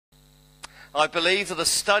I believe that the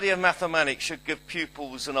study of mathematics should give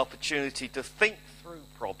pupils an opportunity to think through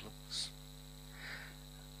problems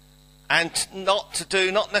and not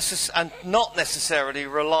necessarily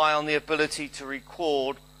rely on the ability to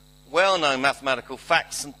record well-known mathematical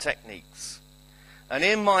facts and techniques. And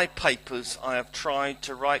in my papers, I have tried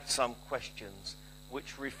to write some questions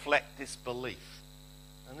which reflect this belief.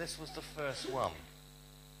 And this was the first one.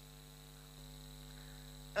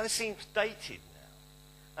 And it seems dated now.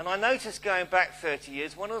 And I noticed going back 30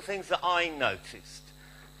 years, one of the things that I noticed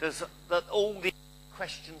is that all the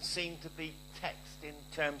questions seem to be text in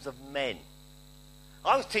terms of men.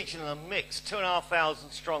 I was teaching a mix,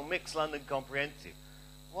 2,500 strong mixed London comprehensive.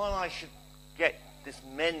 Why I should get this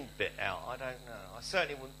men bit out, I don't know. I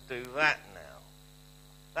certainly wouldn't do that now.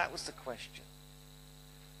 That was the question.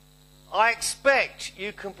 I expect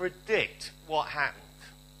you can predict what happened.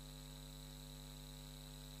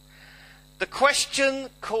 The question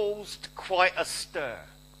caused quite a stir.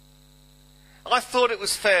 I thought it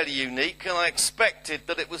was fairly unique, and I expected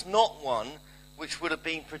that it was not one which would have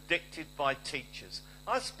been predicted by teachers.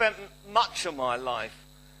 I spent much of my life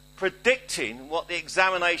predicting what the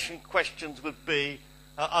examination questions would be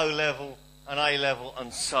at O-level and A-level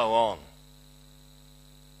and so on.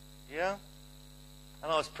 Yeah?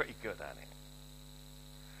 And I was pretty good at it.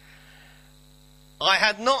 I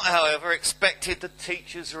had not, however, expected the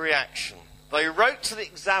teachers' reaction. They wrote to the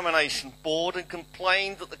examination board and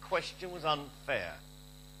complained that the question was unfair.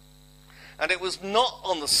 And it was not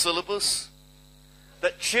on the syllabus,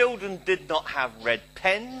 that children did not have red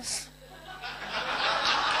pens,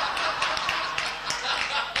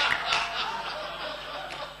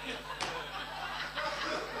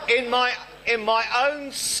 in my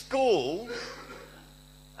own school,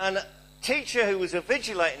 and a teacher who was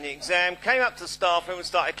invigilating the exam came up to the staff room and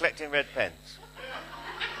started collecting red pens.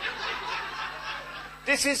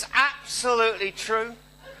 This is absolutely true,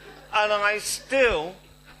 and I still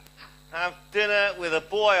have dinner with a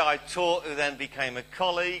boy I taught who then became a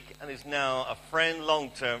colleague and is now a friend,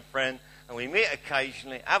 long-term friend, and we meet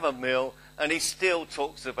occasionally, have a meal, and he still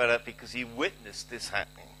talks about it because he witnessed this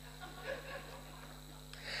happening.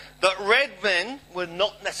 That red men were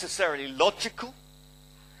not necessarily logical,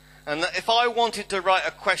 and that if I wanted to write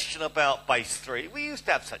a question about base 3, we used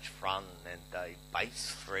to have such fun then, Dave,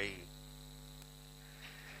 base 3.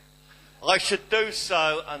 I should do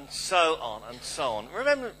so, and so on, and so on.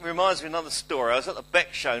 Reminds me of another story. I was at the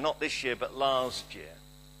Beck show, not this year, but last year.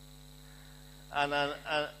 And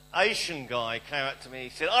an Asian guy came up to me, he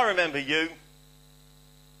said, I remember you.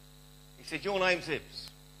 He said, your name's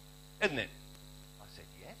Hibbs, isn't it? I said,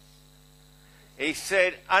 yes. He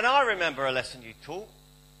said, and I remember a lesson you taught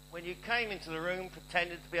when you came into the room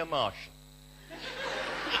pretending to be a Martian.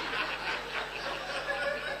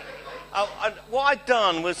 And what I'd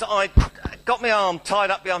done was I got my arm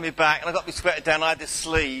tied up behind my back and I got my sweater down. I had this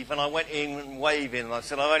sleeve and I went in and waving and I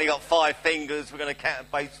said, I've only got 5 fingers. We're going to count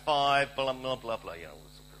at base 5, blah, blah, blah, blah. You know.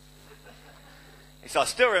 He said, I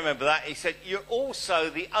still remember that. He said, you're also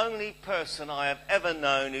the only person I have ever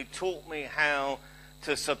known who taught me how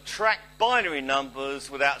to subtract binary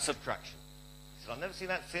numbers without subtraction. He said, I've never seen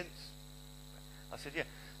that since. I said, yeah.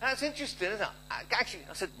 That's interesting, isn't it? Actually,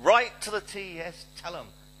 I said, write to the TES, tell them.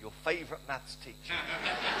 Your favourite maths teacher.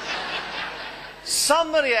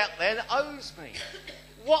 Somebody out there owes me.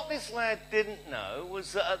 What this lad didn't know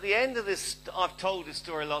was that at the end of this, I've told this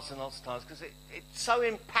story lots and lots of times because it so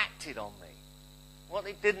impacted on me. What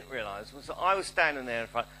they didn't realise was that I was standing there in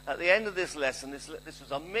front. At the end of this lesson, this was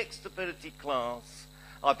a mixed ability class.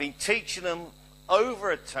 I've been teaching them over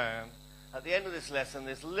a term. At the end of this lesson,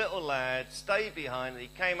 this little lad stayed behind and he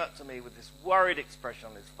came up to me with this worried expression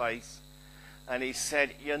on his face. And he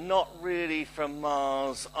said, you're not really from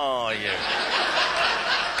Mars, are you?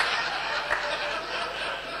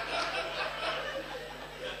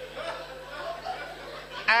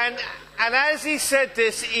 And as he said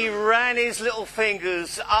this, he ran his little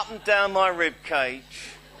fingers up and down my rib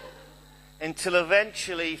cage until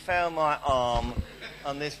eventually he found my arm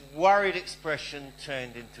and this worried expression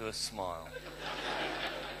turned into a smile.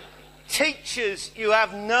 Teachers, you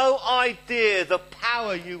have no idea the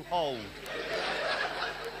power you hold.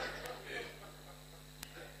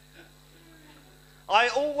 I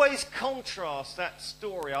always contrast that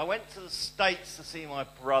story. I went to the States to see my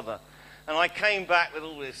brother, and I came back with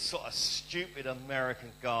all this sort of stupid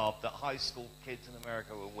American garb that high school kids in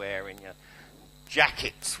America were wearing. You know,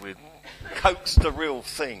 jackets with Coke's the real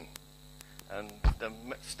thing, and the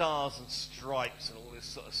stars and stripes and all this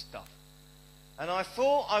sort of stuff. And I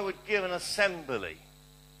thought I would give an assembly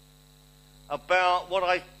about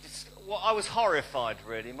well, I was horrified,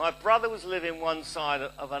 really. My brother was living one side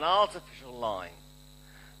of an artificial line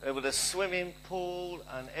with a swimming pool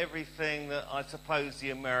and everything that I suppose the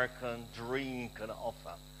American dream can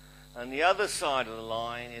offer. And the other side of the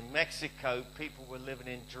line, in Mexico, people were living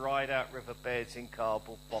in dried-out riverbeds in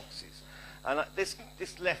cardboard boxes. And this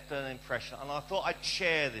left an impression, and I thought I'd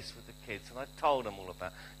share this with the kids, and I told them all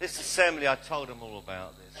about it. This assembly, I told them all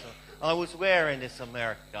about this. So I was wearing this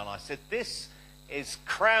American gun. I said, this is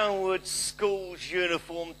Crownwood School's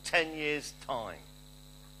uniform 10 years' time.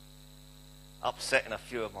 Upsetting a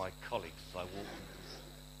few of my colleagues as I walked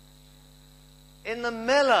in the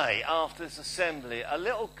melee after this assembly, a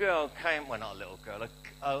little girl came, well, not a little girl,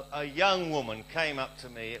 a young woman came up to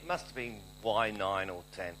me. It must have been Y9 or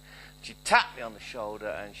 10. She tapped me on the shoulder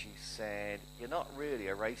and she said, "You're not really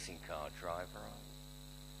a racing car driver, are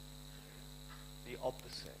you?" The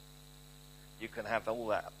opposite. You can have all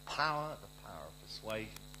that power, the power of persuasion,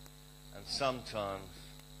 and sometimes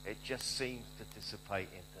it just seems to dissipate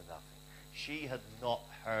into nothing. She had not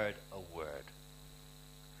heard a word.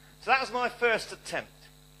 So that was my first attempt.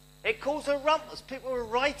 It caused a rumpus. People were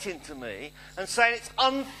writing to me and saying it's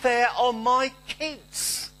unfair on my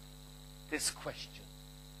kids, this question.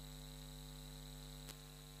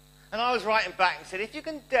 And I was writing back and said, if you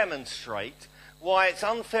can demonstrate why it's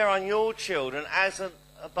unfair on your children as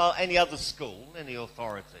about any other school, any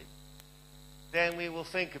authority, then we will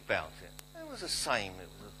think about it. It was the same. It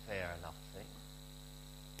was a fair enough thing.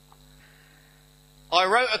 I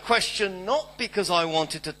wrote a question not because I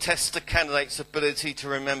wanted to test the candidate's ability to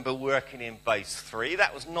remember working in base 3.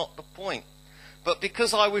 That was not the point. But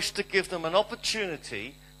because I wished to give them an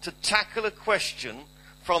opportunity to tackle a question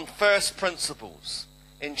from first principles.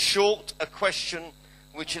 In short, a question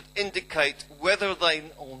which would indicate whether they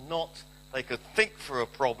or not they could think through a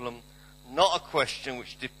problem, not a question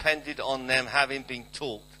which depended on them having been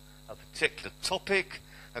taught a particular topic,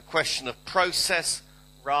 a question of process,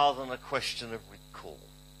 rather than a question of recall.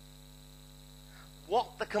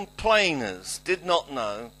 What the complainers did not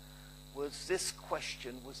know was this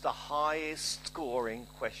question was the highest scoring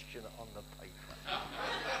question on the paper.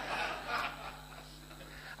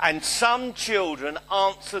 And some children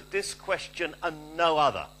answered this question and no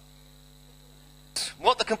other.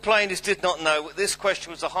 What the complainers did not know, this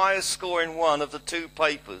question was the highest score in one of the two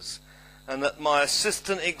papers, and that my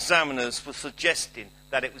assistant examiners were suggesting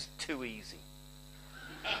that it was too easy.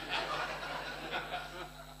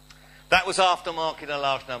 That was after marking a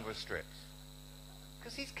large number of strips.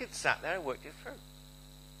 Because these kids sat there and worked it through.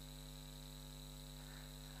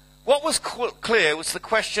 What was clear was the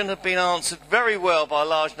question had been answered very well by a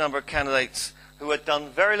large number of candidates who had done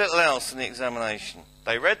very little else in the examination.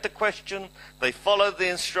 They read the question, they followed the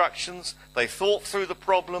instructions, they thought through the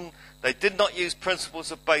problem, they did not use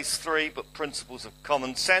principles of base 3 but principles of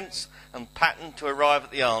common sense and pattern to arrive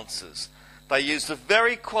at the answers. They used the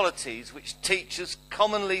very qualities which teachers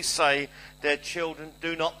commonly say their children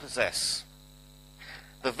do not possess.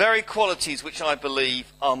 The very qualities which I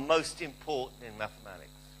believe are most important in mathematics.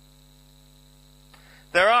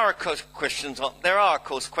 There are, of course, questions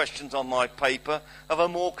on my paper of a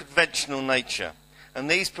more conventional nature,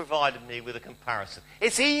 and these provided me with a comparison.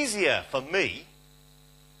 It's easier for me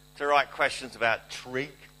to write questions about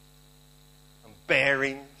trig and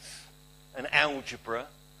bearings and algebra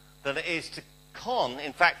than it is to con.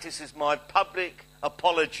 In fact, this is my public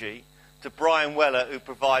apology to Brian Weller, who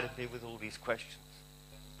provided me with all these questions.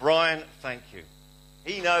 Brian, thank you.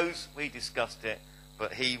 He knows we discussed it,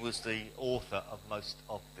 but he was the author of most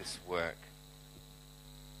of this work.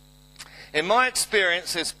 In my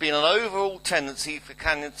experience, there's been an overall tendency for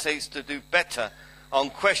candidates to do better on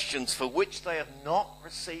questions for which they have not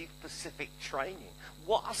received specific training.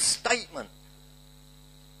 What a statement.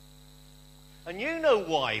 And you know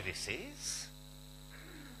why this is.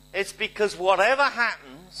 It's because whatever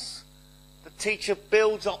happens, the teacher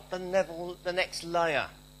builds up the next layer.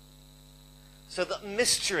 So that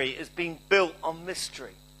mystery is being built on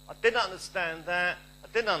mystery. I didn't understand that. I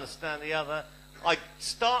didn't understand the other. I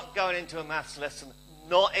start going into a maths lesson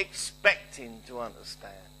not expecting to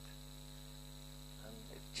understand. And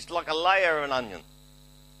it's just like a layer of an onion.